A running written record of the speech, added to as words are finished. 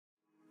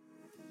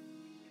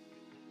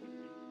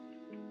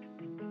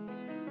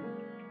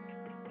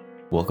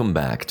Welcome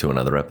back to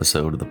another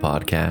episode of the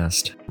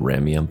podcast,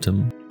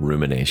 Rameumptom,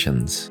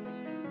 Ruminations.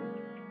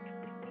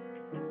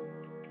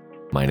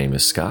 My name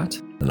is Scott,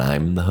 and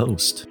I'm the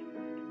host.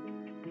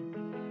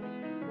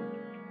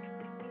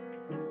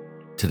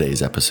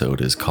 Today's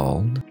episode is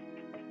called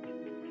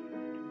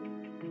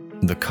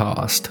The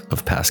Cost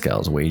of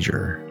Pascal's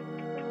Wager.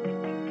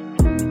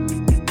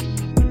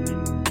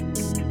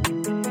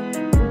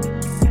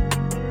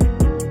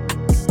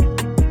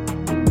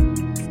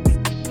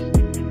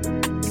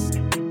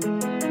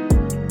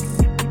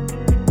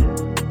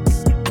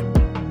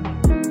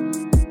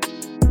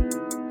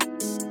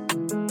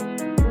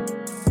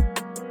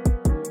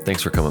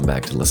 Thanks for coming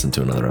back to listen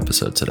to another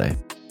episode today.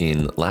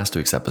 In last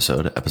week's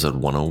episode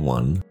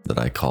 101, that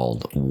I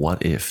called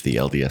What If the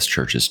LDS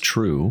Church is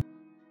True,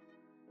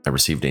 I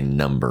received a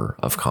number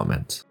of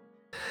comments.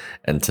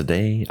 And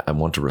today I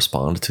want to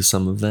respond to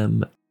some of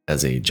them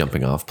as a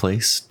jumping off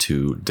place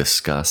to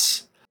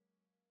discuss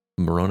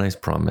Moroni's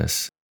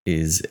promise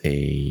is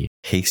a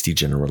hasty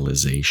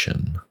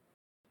generalization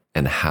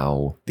and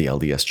how the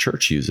LDS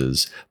Church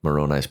uses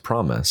Moroni's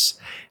promise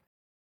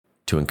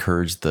to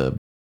encourage the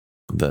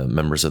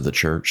members of the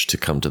church to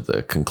come to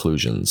the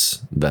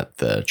conclusions that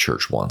the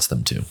church wants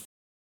them to.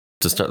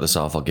 To start this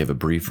off, I'll give a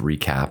brief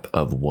recap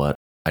of what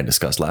I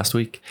discussed last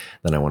week.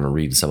 Then I want to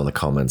read some of the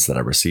comments that I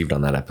received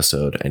on that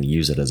episode and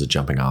use it as a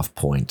jumping off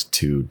point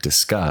to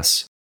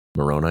discuss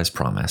Moroni's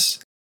promise.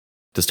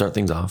 To start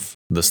things off,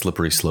 the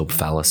slippery slope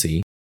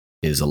fallacy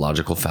is a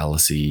logical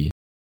fallacy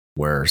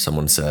where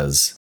someone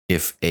says,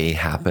 if A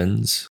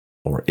happens,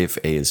 or if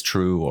A is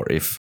true, or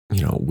if,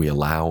 we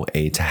allow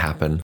A to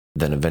happen,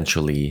 then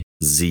eventually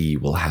Z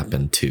will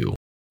happen too.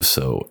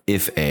 So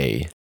if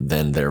A,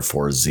 then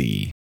therefore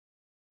Z.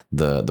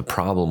 The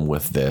problem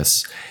with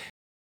this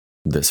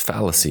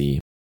fallacy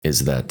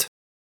is that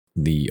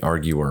the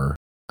arguer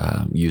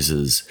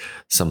uses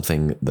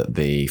something that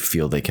they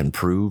feel they can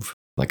prove,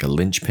 like a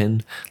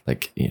linchpin.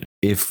 Like,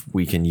 if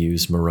we can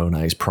use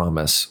Moroni's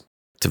promise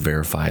to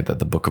verify that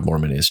the Book of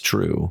Mormon is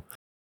true,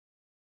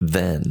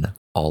 then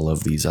all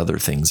of these other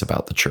things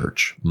about the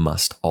church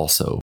must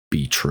also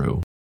be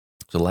true.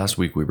 So last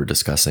week we were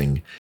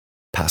discussing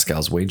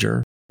Pascal's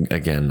wager.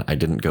 Again, I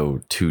didn't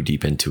go too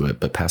deep into it,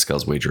 but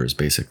Pascal's wager is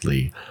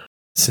basically,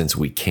 since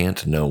we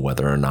can't know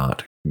whether or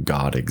not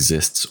God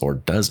exists or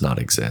does not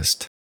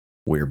exist,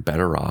 we're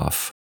better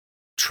off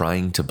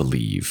trying to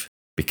believe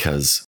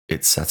because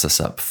it sets us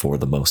up for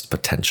the most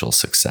potential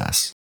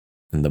success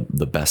and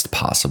the best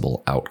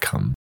possible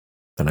outcome.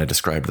 And I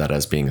described that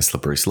as being a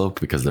slippery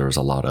slope because there's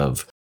a lot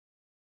of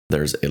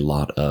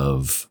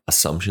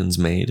assumptions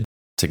made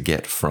to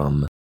get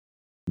from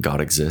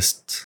God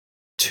exists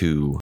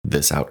to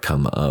this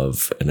outcome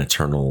of an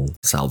eternal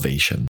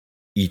salvation.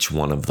 Each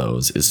one of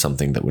those is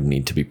something that would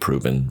need to be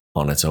proven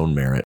on its own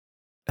merit.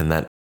 And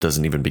that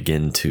doesn't even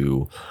begin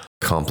to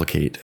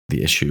complicate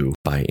the issue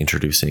by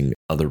introducing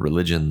other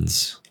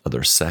religions,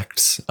 other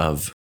sects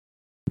of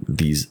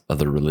these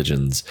other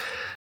religions.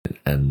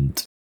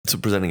 And so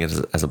presenting it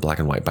as a black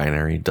and white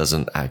binary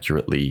doesn't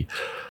accurately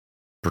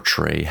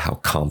portray how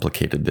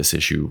complicated this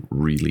issue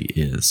really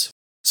is.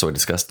 So I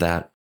discussed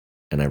that.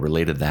 And I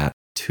related that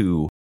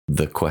to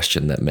the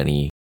question that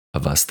many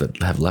of us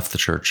that have left the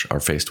church are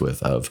faced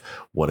with of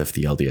what if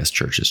the LDS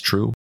Church is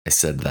true? I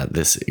said that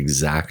this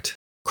exact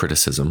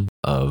criticism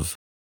of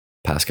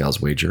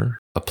Pascal's wager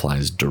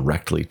applies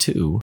directly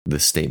to the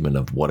statement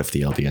of what if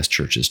the LDS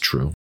Church is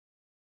true?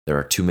 There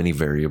are too many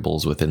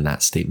variables within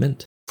that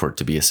statement for it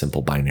to be a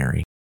simple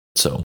binary.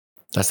 So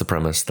that's the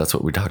premise. That's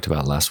what we talked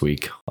about last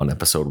week on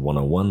episode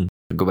 101.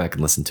 Go back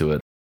and listen to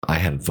it. I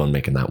had fun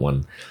making that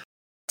one.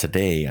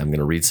 Today, I'm going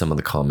to read some of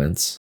the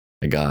comments.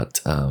 I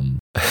got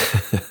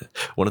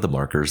one of the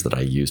markers that I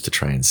use to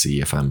try and see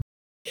if I'm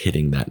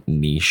hitting that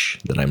niche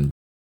that I'm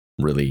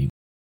really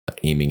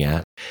aiming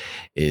at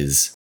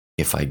is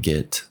if I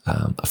get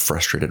a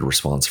frustrated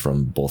response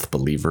from both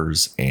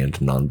believers and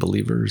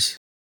non-believers.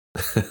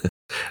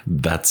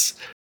 That's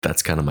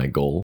kind of my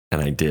goal.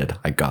 And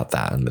I got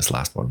that in this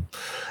last one.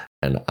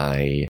 And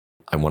I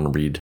want to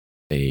read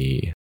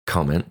a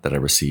comment that I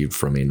received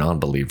from a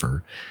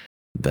non-believer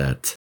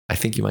that I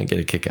think you might get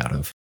a kick out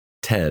of.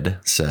 Ted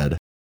said,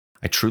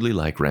 I truly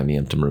like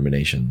Rameumptom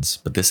Ruminations,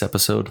 but this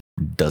episode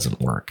doesn't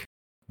work.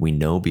 We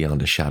know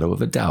beyond a shadow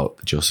of a doubt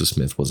that Joseph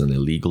Smith was an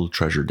illegal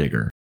treasure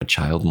digger, a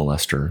child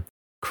molester,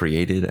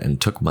 created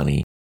and took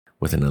money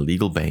with an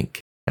illegal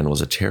bank, and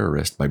was a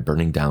terrorist by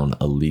burning down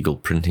a legal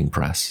printing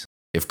press.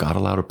 If God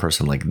allowed a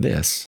person like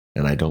this,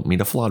 and I don't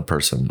mean a flawed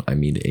person, I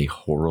mean a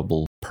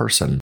horrible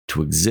person,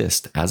 to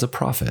exist as a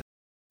prophet,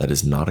 that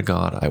is not a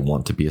God I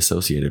want to be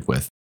associated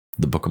with.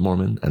 The Book of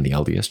Mormon and the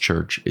LDS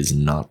Church is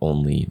not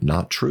only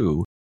not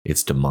true,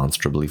 it's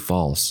demonstrably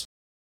false.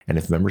 And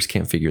if members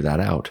can't figure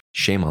that out,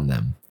 shame on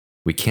them.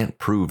 We can't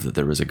prove that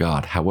there is a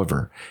God.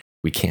 However,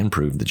 we can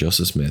prove that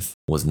Joseph Smith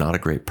was not a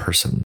great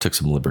person. Took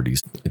some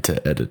liberties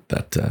to edit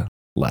that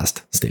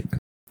last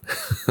statement.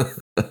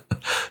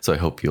 So I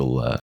hope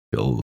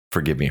you'll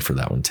forgive me for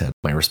that one, Ted.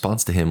 My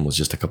response to him was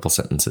just a couple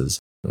sentences.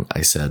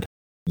 I said,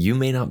 You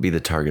may not be the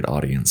target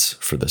audience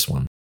for this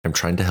one. I'm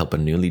trying to help a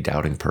newly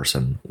doubting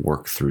person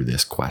work through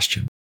this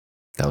question.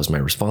 That was my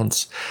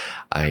response.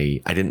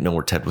 I didn't know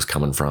where Ted was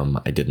coming from.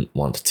 I didn't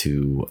want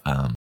to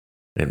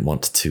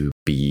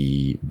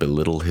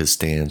belittle his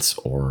stance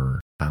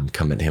or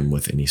come at him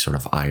with any sort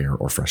of ire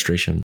or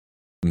frustration.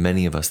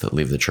 Many of us that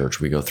leave the church,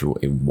 we go through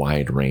a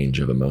wide range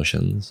of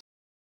emotions,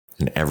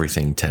 and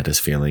everything Ted is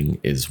feeling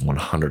is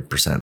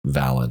 100%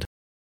 valid.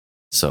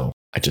 So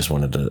I just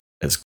wanted to,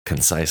 as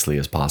concisely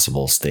as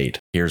possible, state,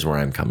 here's where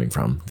I'm coming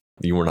from.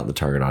 You were not the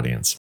target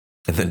audience.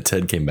 And then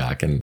Ted came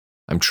back, and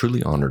I'm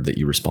truly honored that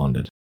you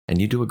responded.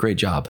 And you do a great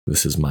job.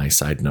 This is my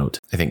side note.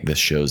 I think this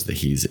shows that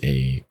he's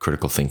a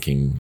critical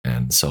thinking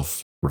and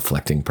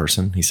self-reflecting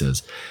person. He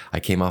says, I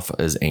came off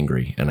as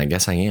angry, and I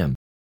guess I am.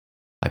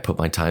 I put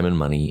my time and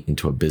money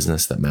into a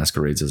business that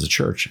masquerades as a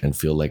church and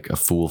feel like a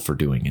fool for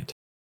doing it.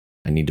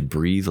 I need to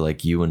breathe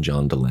like you and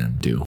John Dehlin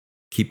do.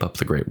 Keep up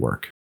the great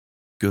work.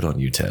 Good on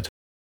you, Ted.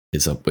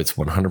 It's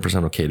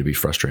 100% okay to be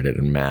frustrated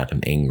and mad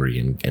and angry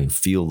and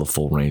feel the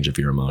full range of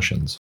your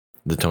emotions.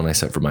 The tone I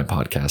set for my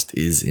podcast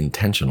is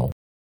intentional,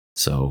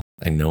 so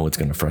I know it's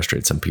going to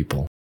frustrate some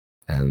people,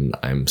 and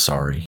I'm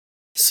sorry.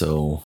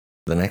 So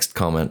the next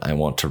comment I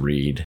want to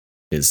read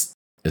is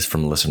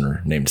from a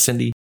listener named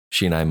Cindy.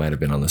 She and I might have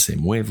been on the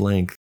same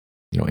wavelength,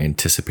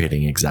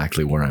 anticipating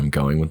exactly where I'm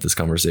going with this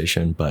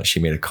conversation, but she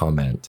made a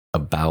comment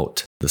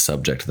about the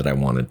subject that I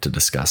wanted to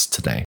discuss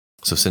today.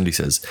 So Cindy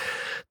says,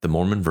 the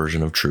Mormon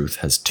version of truth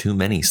has too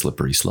many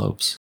slippery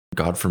slopes.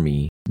 God for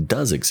me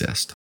does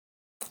exist.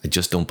 I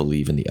just don't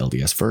believe in the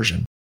LDS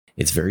version.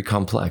 It's very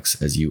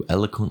complex, as you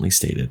eloquently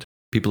stated.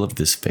 People of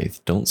this faith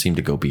don't seem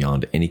to go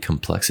beyond any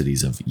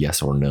complexities of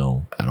yes or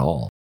no at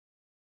all.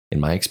 In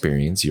my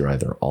experience, you're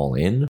either all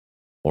in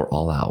or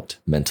all out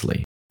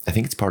mentally. I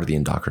think it's part of the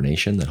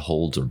indoctrination that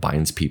holds or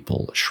binds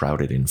people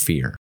shrouded in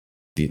fear.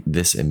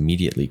 This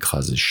immediately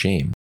causes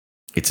shame.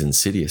 It's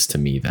insidious to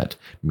me that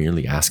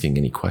merely asking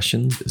any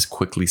questions is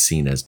quickly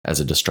seen as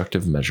a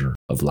destructive measure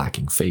of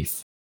lacking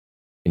faith.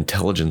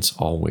 Intelligence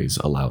always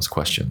allows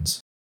questions.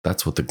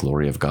 That's what the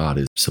glory of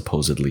God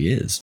supposedly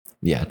is.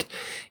 Yet,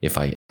 if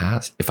I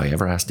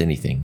ever asked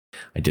anything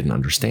I didn't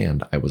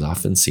understand, I was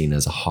often seen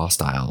as a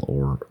hostile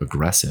or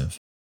aggressive.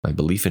 My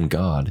belief in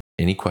God,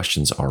 any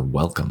questions are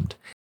welcomed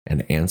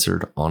and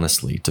answered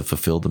honestly to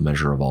fulfill the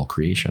measure of all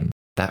creation.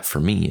 That for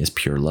me is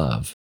pure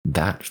love.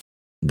 That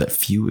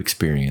few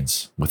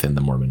experience within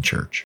the Mormon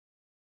Church.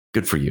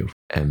 Good for you.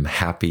 I'm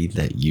happy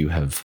that you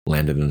have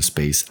landed in a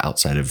space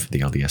outside of the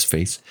LDS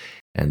faith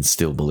and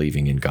still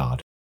believing in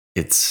God.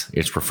 It's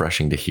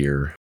refreshing to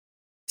hear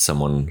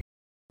someone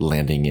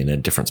landing in a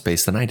different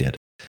space than I did.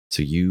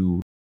 So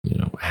you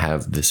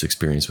have this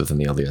experience within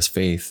the LDS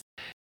faith,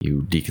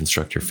 you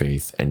deconstruct your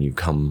faith, and you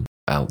come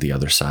out the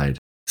other side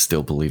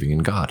still believing in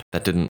God.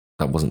 That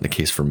wasn't the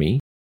case for me,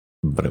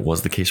 but it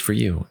was the case for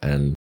you.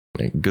 And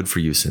good for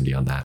you, Cindy,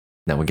 on that.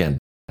 Now, again,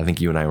 I think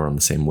you and I were on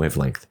the same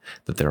wavelength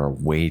that there are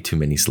way too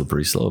many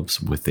slippery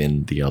slopes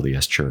within the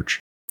LDS Church.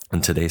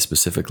 And today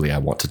specifically, I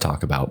want to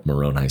talk about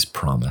Moroni's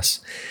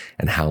promise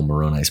and how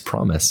Moroni's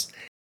promise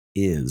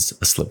is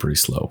a slippery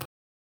slope.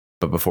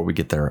 But before we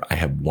get there, I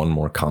have one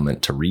more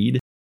comment to read.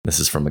 This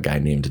is from a guy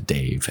named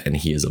Dave, and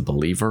he is a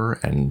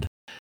believer, and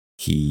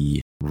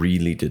he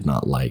really did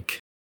not like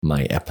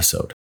my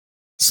episode.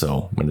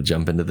 So I'm going to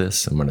jump into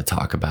this. I'm going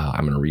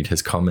to read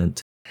his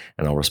comment,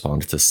 and I'll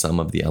respond to some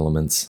of the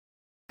elements.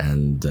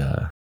 And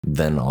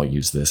then I'll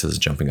use this as a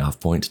jumping off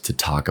point to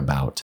talk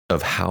about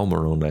how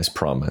Moroni's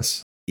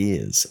promise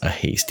is a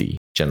hasty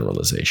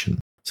generalization.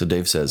 So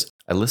Dave says,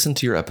 I listened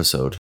to your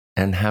episode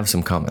and have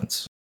some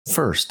comments.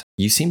 First,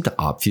 you seem to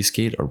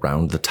obfuscate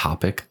around the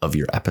topic of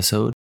your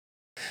episode.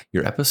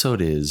 Your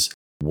episode is,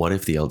 what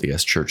if the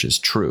LDS Church is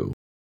true?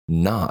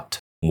 Not,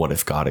 what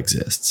if God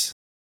exists?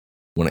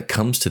 When it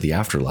comes to the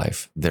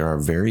afterlife, there are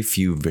very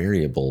few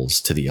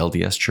variables to the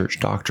LDS Church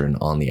doctrine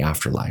on the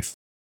afterlife.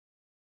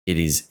 It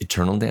is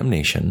eternal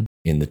damnation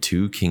in the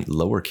two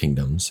lower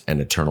kingdoms and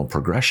eternal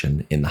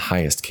progression in the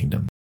highest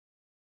kingdom.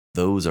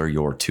 Those are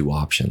your two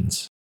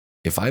options.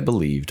 If I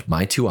believed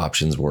my two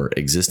options were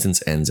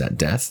existence ends at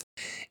death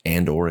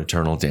and or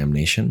eternal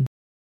damnation,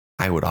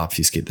 I would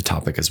obfuscate the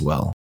topic as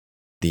well.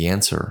 The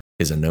answer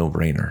is a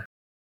no-brainer.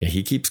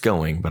 He keeps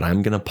going, but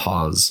I'm going to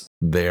pause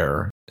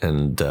there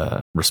and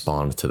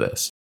respond to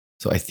this.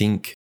 So I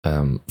think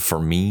for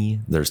me,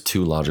 there's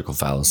two logical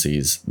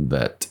fallacies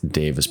that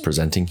Dave is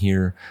presenting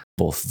here,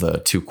 both the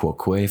tu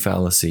quoque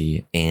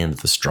fallacy and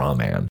the straw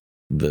man.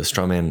 The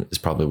straw man is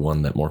probably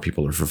one that more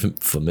people are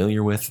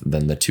familiar with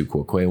than the tu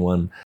quoque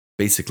one.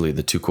 Basically,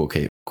 the tu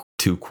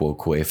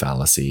quoque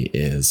fallacy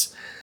is,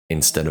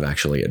 instead of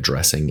actually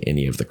addressing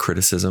any of the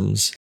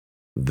criticisms,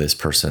 this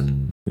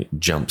person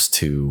jumps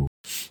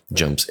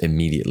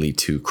immediately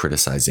to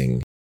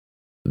criticizing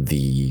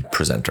the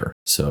presenter.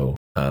 So,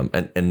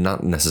 and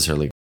not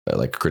necessarily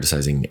like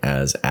criticizing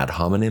as ad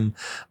hominem,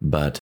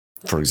 but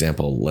for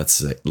example,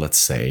 let's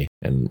say,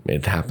 and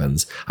it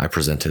happens, I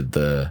presented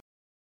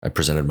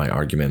my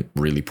argument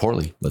really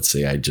poorly. Let's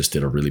say I just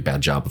did a really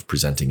bad job of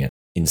presenting it.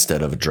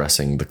 instead of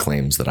addressing the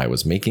claims that I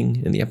was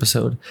making in the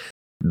episode.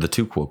 The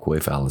tu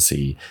quoque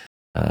fallacy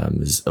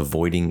is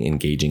avoiding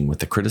engaging with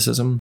the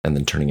criticism and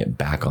then turning it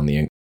back on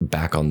the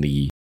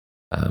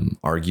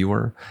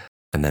arguer,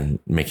 and then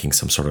making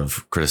some sort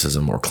of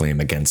criticism or claim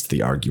against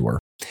the arguer.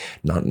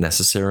 Not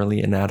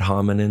necessarily an ad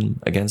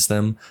hominem against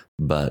them,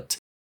 but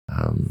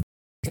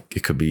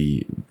it could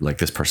be like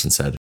this person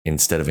said,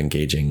 instead of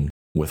engaging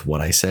with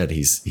what I said,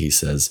 he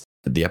says,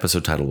 the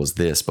episode title was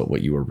this, but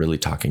what you were really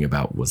talking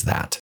about was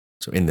that.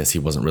 So in this, he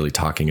wasn't really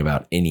talking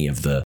about any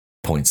of the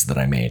points that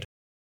I made.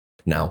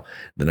 Now,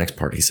 the next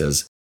part, he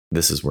says,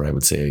 this is where I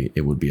would say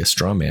it would be a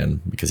straw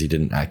man because he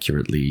didn't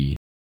accurately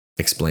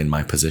explain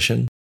my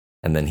position.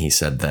 And then he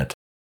said that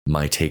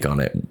my take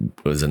on it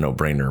was a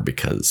no-brainer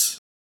because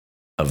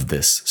of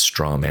this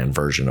straw man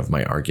version of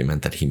my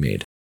argument that he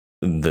made.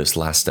 This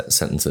last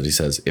sentence that he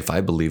says, if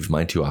I believed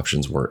my two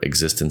options were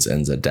existence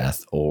ends at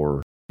death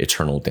or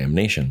eternal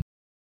damnation,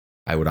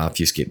 I would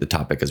obfuscate the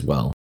topic as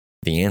well.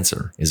 The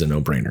answer is a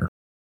no-brainer.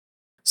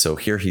 So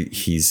here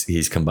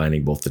he's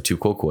combining both the tu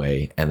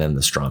quoque and then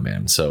the straw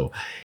man. So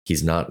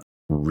he's not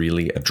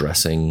really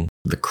addressing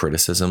the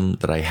criticism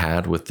that I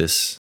had with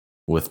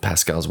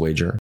Pascal's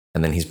wager.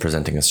 And then he's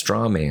presenting a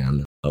straw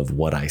man of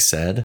what I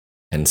said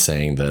and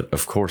saying that,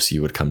 of course,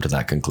 you would come to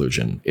that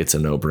conclusion. It's a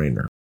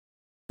no-brainer.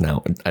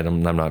 Now,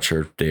 I'm not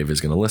sure if Dave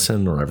is going to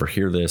listen or ever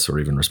hear this or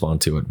even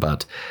respond to it,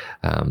 but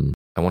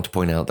I want to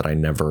point out that I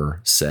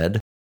never said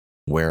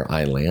where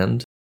I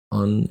land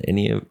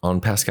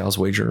on Pascal's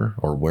wager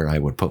or where I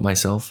would put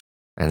myself.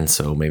 And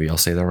so maybe I'll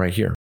say that right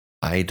here.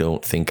 I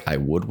don't think I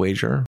would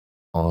wager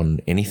on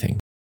anything.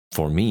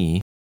 For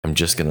me, I'm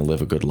just going to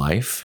live a good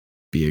life,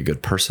 be a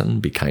good person,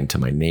 be kind to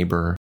my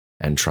neighbor,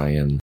 and try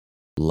and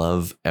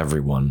love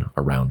everyone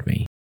around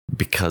me.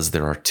 Because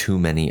there are too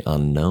many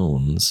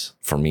unknowns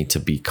for me to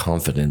be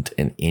confident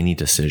in any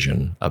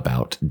decision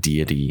about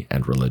deity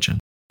and religion.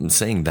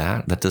 Saying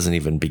that doesn't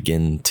even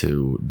begin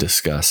to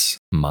discuss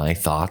my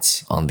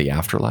thoughts on the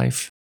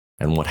afterlife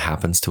and what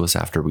happens to us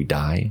after we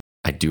die.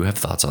 I do have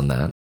thoughts on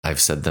that.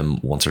 I've said them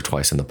once or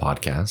twice in the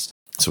podcast.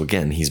 So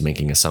again, he's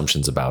making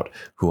assumptions about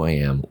who I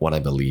am, what I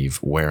believe,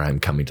 where I'm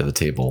coming to the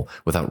table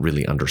without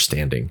really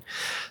understanding.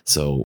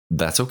 So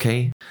that's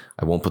okay.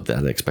 I won't put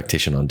that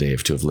expectation on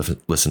Dave to have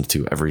listened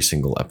to every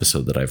single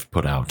episode that I've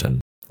put out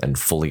and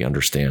fully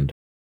understand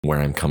where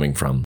I'm coming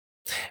from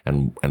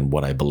and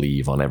what I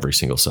believe on every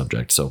single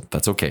subject. So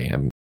that's okay.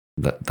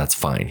 That's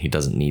fine. He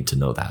doesn't need to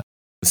know that.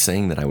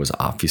 Saying that I was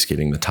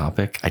obfuscating the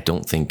topic, I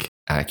don't think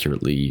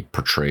accurately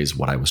portrays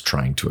what I was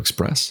trying to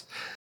express.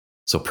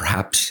 So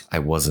perhaps I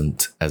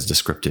wasn't as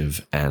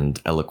descriptive and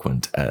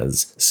eloquent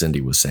as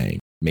Cindy was saying.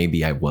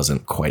 Maybe I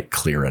wasn't quite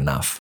clear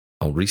enough.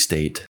 I'll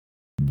restate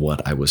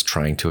what I was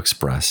trying to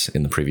express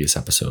in the previous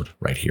episode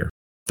right here.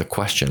 The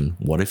question,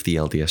 what if the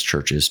LDS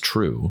Church is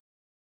true,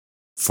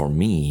 for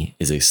me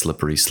is a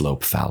slippery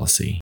slope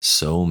fallacy.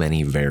 So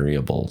many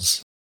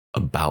variables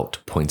about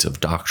points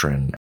of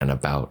doctrine and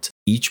about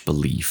each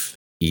belief,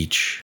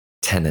 each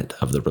tenet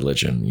of the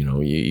religion.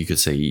 You could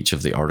say each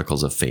of the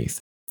articles of faith,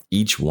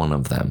 each one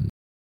of them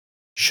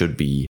should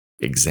be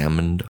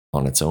examined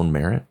on its own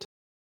merit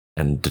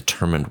and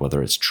determined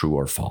whether it's true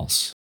or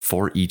false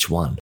for each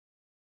one.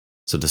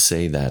 So to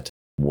say that,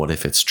 what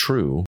if it's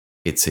true,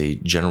 it's a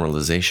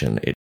generalization.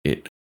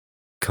 It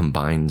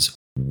combines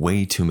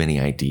way too many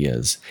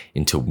ideas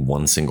into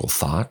one single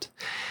thought,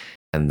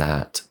 and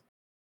that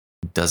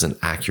doesn't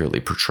accurately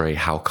portray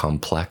how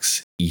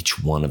complex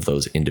each one of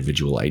those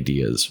individual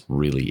ideas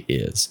really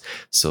is.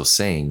 So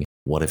saying,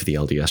 what if the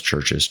LDS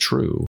Church is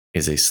true,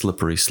 is a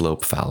slippery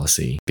slope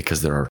fallacy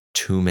because there are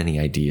too many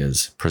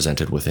ideas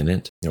presented within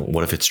it.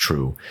 What if it's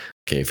true?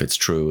 Okay, if it's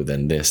true,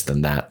 then this,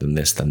 then that, then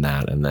this, then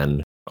that, and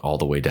then all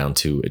the way down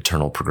to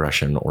eternal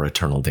progression or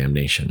eternal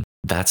damnation.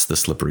 That's the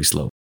slippery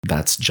slope.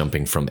 That's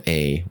jumping from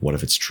A, what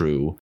if it's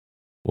true?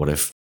 What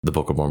if the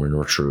Book of Mormon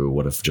were true?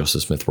 What if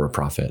Joseph Smith were a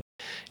prophet?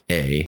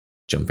 A,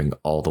 jumping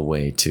all the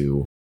way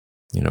to,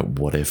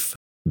 what if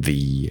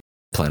the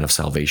plan of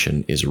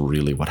salvation is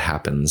really what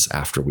happens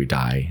after we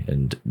die,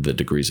 and the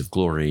degrees of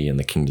glory and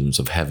the kingdoms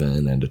of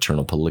heaven and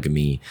eternal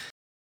polygamy.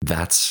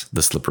 That's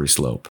the slippery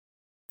slope.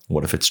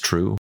 What if it's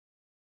true?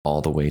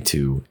 All the way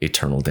to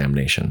eternal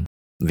damnation.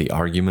 The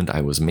argument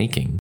I was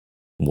making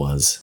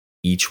was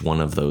each one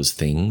of those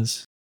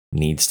things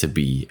needs to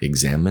be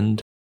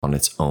examined on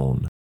its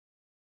own,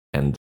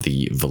 and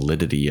the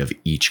validity of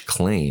each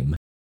claim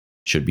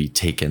should be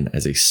taken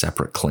as a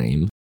separate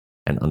claim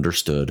and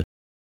understood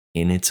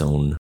in its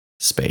own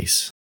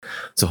space.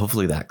 So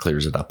hopefully that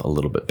clears it up a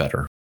little bit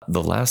better.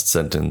 The last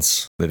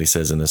sentence that he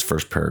says in this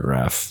first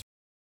paragraph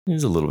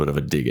is a little bit of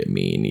a dig at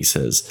me. And he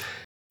says,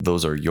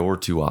 those are your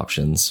two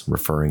options,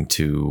 referring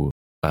to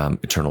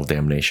eternal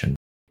damnation.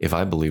 If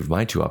I believed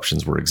my two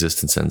options were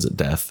existence ends at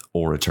death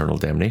or eternal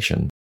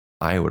damnation,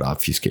 I would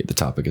obfuscate the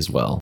topic as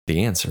well.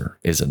 The answer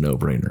is a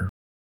no-brainer.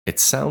 It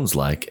sounds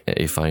like,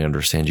 if I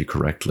understand you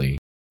correctly,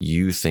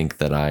 you think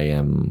that I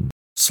am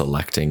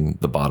selecting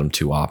the bottom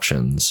two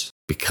options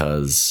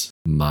because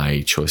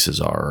my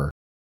choices are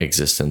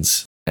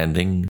existence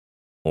ending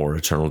or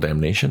eternal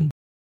damnation.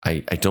 I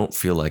don't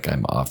feel like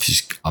I'm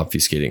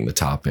obfuscating the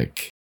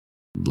topic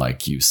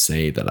like you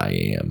say that I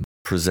am.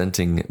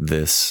 Presenting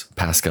this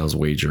Pascal's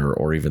wager,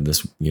 or even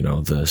this,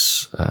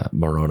 this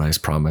Moroni's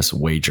promise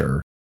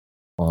wager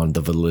on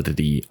the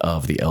validity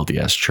of the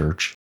LDS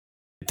Church,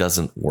 it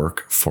doesn't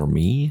work for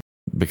me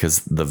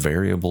because the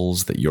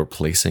variables that you're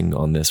placing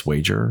on this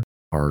wager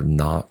are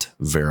not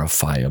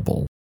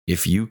verifiable.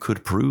 If you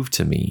could prove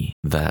to me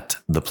that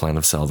the plan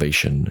of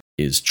salvation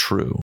is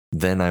true,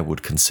 then I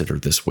would consider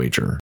this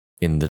wager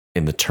in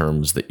the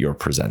terms that you're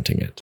presenting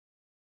it.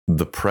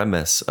 The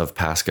premise of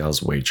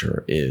Pascal's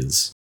wager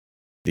is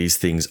these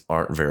things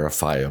aren't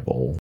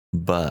verifiable,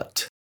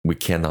 but we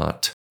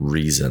cannot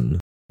reason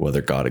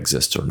whether God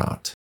exists or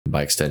not.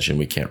 By extension,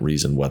 we can't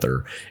reason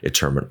whether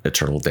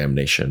eternal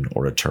damnation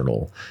or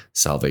eternal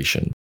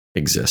salvation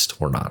exist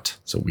or not.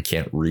 So we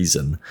can't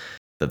reason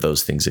that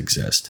those things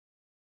exist.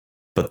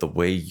 But the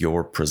way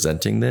you're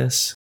presenting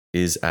this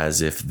is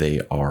as if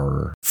they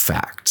are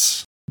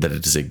facts, that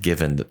it is a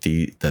given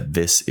that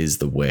this is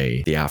the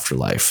way the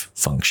afterlife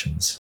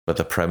functions. But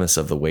the premise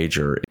of the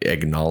wager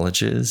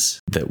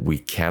acknowledges that we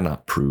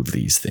cannot prove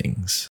these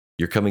things.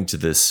 You're coming to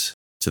this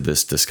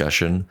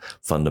discussion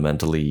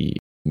fundamentally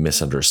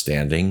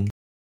misunderstanding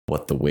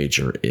what the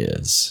wager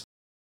is.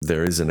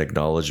 There is an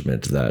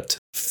acknowledgement that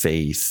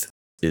faith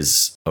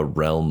is a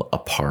realm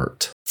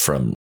apart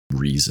from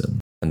reason.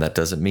 And that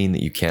doesn't mean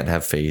that you can't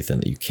have faith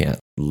and that you can't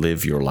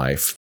live your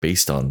life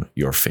based on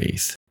your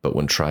faith. But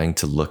when trying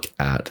to look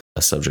at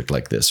a subject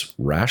like this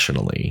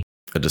rationally,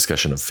 a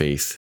discussion of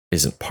faith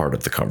isn't part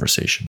of the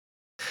conversation.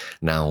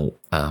 Now,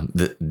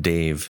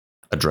 Dave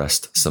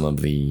addressed some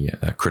of the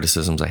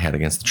criticisms I had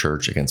against the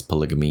church, against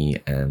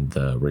polygamy and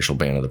the racial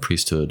ban of the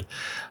priesthood,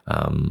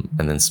 and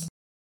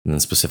then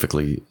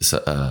specifically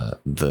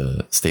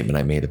the statement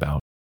I made about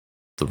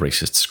the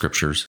racist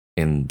scriptures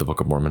in the Book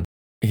of Mormon.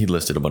 He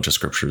listed a bunch of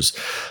scriptures.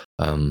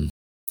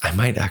 I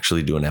might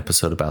actually do an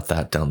episode about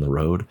that down the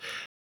road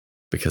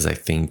because I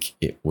think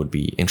it would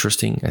be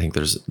interesting. I think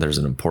there's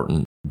an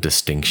important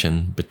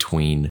distinction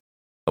between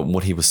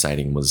what he was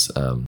citing was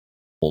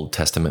Old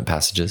Testament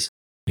passages.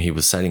 He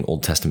was citing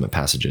Old Testament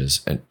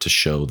passages and to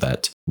show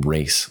that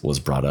race was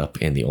brought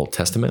up in the Old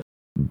Testament.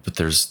 But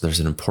there's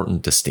an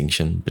important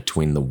distinction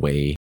between the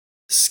way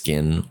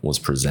skin was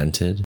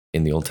presented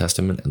in the Old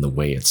Testament and the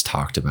way it's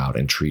talked about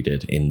and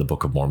treated in the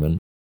Book of Mormon.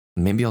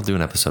 Maybe I'll do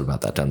an episode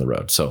about that down the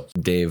road. So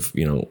Dave,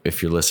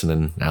 if you're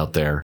listening out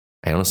there,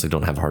 I honestly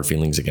don't have hard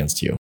feelings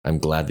against you. I'm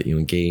glad that you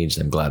engaged.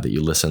 I'm glad that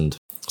you listened.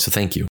 So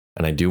thank you.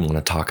 And I do want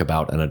to talk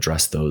about and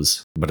address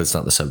those, but it's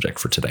not the subject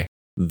for today.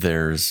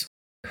 There's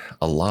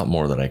a lot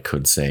more that I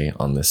could say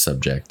on this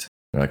subject.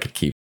 I could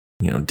keep,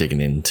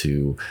 digging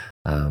into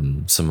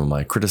some of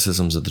my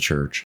criticisms of the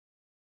church.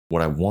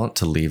 What I want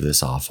to leave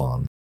this off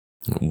on,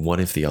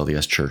 what if the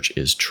LDS Church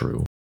is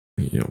true?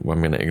 I'm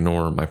going to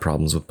ignore my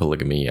problems with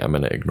polygamy. I'm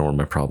going to ignore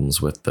my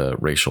problems with the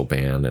racial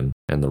ban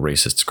and the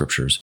racist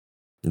scriptures,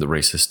 the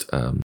racist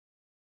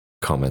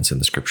comments in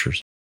the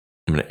scriptures.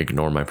 I'm going to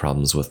ignore my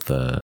problems with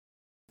the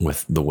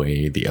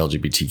way the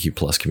LGBTQ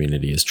plus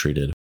community is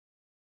treated.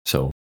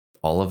 So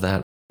all of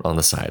that on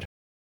the side.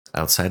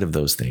 Outside of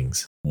those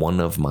things, one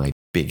of my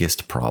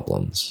biggest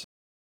problems,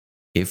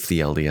 if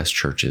the LDS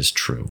Church is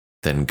true,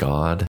 then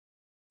God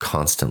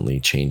constantly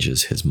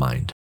changes his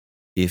mind.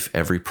 If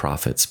every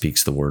prophet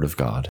speaks the word of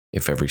God,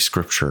 if every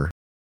scripture,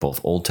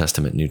 both Old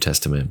Testament, New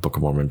Testament, Book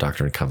of Mormon,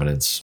 Doctrine and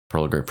Covenants,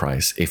 Pearl of Great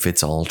Price, if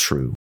it's all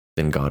true,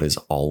 then God is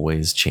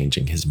always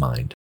changing his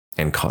mind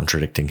and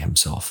contradicting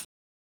himself.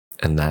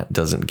 And that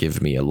doesn't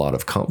give me a lot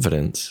of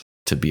confidence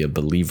to be a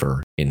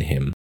believer in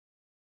him.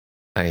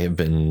 I have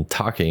been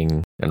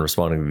talking and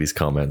responding to these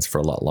comments for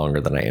a lot longer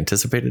than I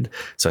anticipated.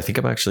 So I think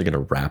I'm actually going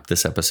to wrap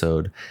this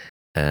episode.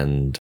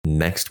 And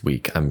next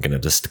week, I'm going to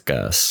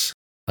discuss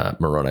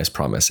Moroni's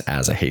promise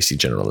as a hasty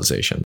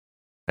generalization.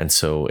 And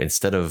so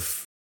instead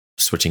of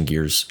switching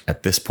gears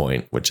at this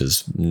point, which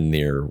is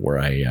near where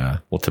I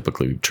will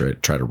typically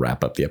try to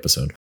wrap up the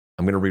episode,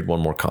 I'm going to read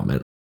one more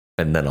comment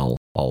and then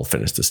I'll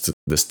finish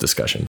this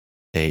discussion.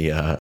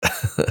 A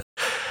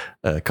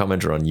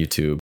commenter on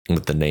YouTube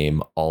with the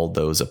name All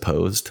Those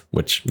Opposed,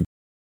 which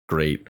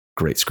great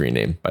screen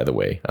name, by the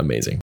way,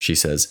 amazing. She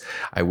says,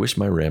 I wish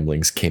my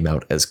ramblings came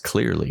out as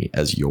clearly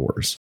as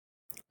yours.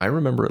 I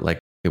remember it like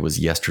it was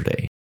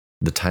yesterday,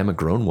 the time a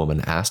grown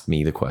woman asked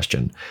me the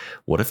question,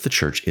 what if the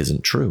church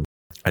isn't true?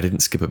 I didn't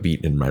skip a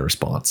beat in my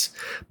response.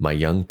 My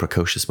young,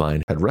 precocious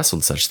mind had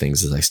wrestled such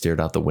things as I stared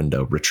out the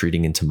window,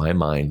 retreating into my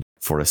mind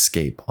for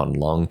escape on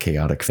long,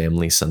 chaotic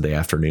family Sunday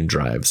afternoon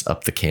drives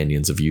up the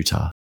canyons of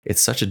Utah.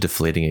 It's such a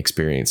deflating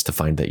experience to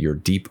find that your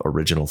deep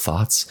original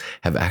thoughts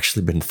have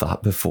actually been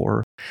thought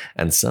before,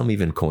 and some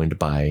even coined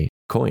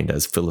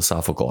as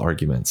philosophical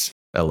arguments.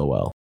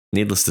 LOL.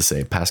 Needless to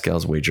say,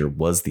 Pascal's wager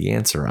was the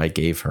answer I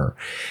gave her,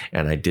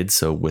 and I did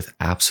so with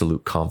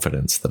absolute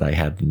confidence that I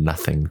had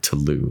nothing to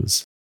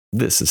lose.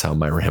 This is how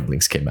my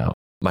ramblings came out.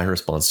 My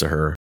response to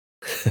her,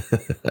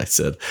 I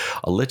said,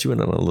 I'll let you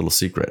in on a little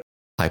secret.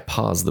 I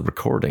pause the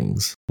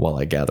recordings while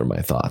I gather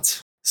my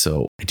thoughts.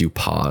 So I do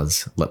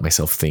pause, let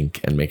myself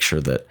think, and make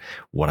sure that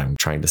what I'm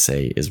trying to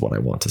say is what I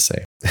want to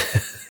say.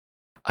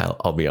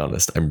 I'll be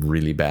honest, I'm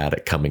really bad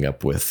at coming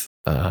up with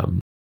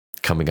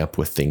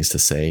things to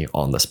say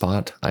on the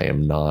spot. I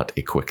am not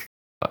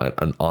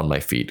an on my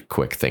feet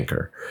quick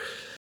thinker.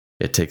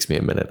 It takes me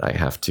a minute. I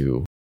have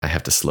to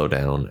slow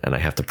down and I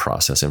have to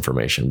process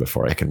information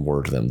before I can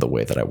word them the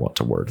way that I want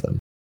to word them.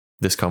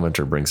 This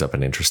commenter brings up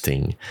an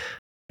interesting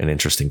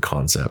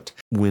concept.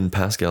 When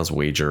Pascal's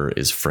wager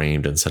is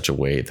framed in such a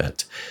way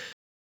that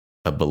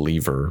a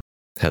believer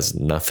has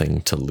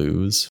nothing to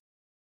lose,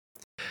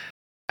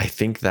 I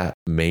think that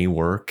may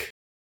work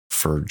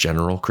for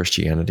general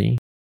Christianity,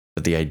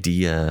 but the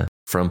idea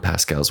from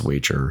Pascal's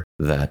wager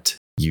that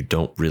you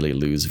don't really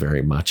lose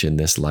very much in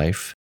this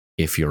life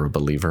if you're a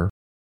believer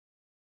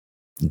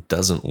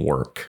doesn't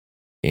work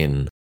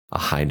in a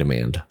high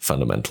demand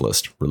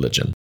fundamentalist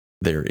religion.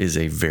 There is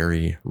a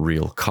very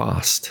real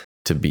cost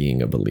to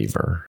being a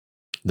believer.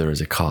 There is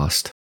a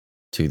cost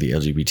to the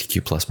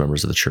LGBTQ plus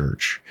members of the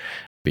church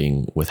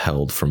being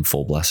withheld from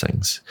full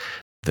blessings.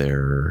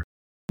 There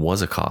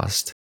was a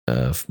cost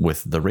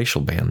with the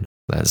racial ban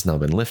that has now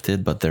been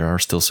lifted, but there are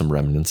still some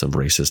remnants of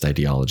racist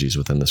ideologies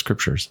within the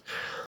scriptures.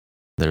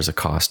 There's a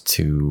cost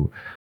to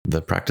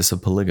the practice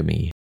of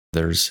polygamy.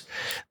 There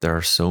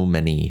are so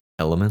many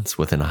elements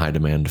within a high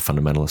demand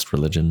fundamentalist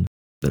religion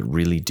that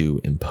really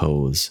do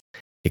impose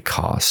a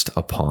cost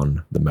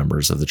upon the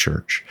members of the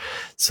church.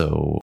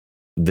 So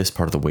this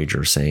part of the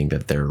wager is saying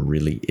that there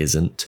really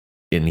isn't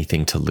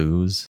anything to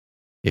lose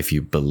if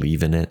you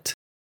believe in it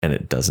and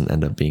it doesn't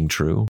end up being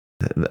true.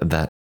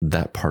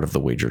 That part of the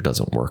wager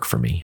doesn't work for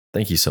me.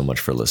 Thank you so much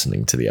for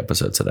listening to the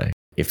episode today.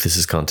 If this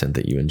is content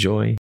that you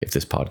enjoy, if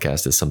this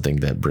podcast is something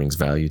that brings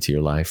value to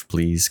your life,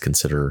 please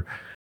consider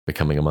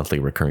becoming a monthly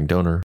recurring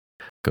donor.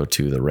 Go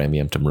to the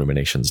Rameumptom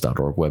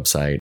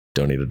website,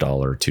 donate $1,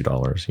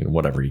 $2,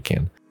 whatever you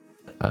can.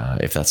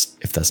 If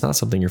that's not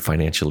something you're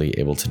financially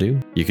able to do,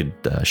 you could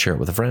share it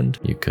with a friend.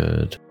 You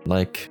could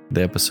like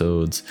the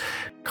episodes,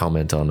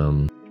 comment on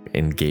them,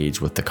 engage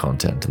with the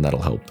content, and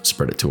that'll help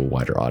spread it to a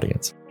wider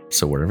audience.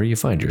 So wherever you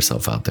find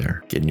yourself out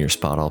there, getting your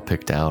spot all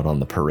picked out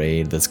on the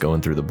parade that's going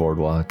through the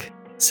boardwalk,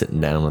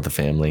 sitting down with the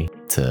family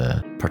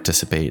to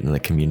participate in the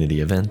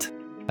community event,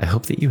 I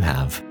hope that you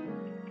have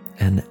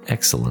an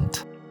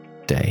excellent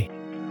day.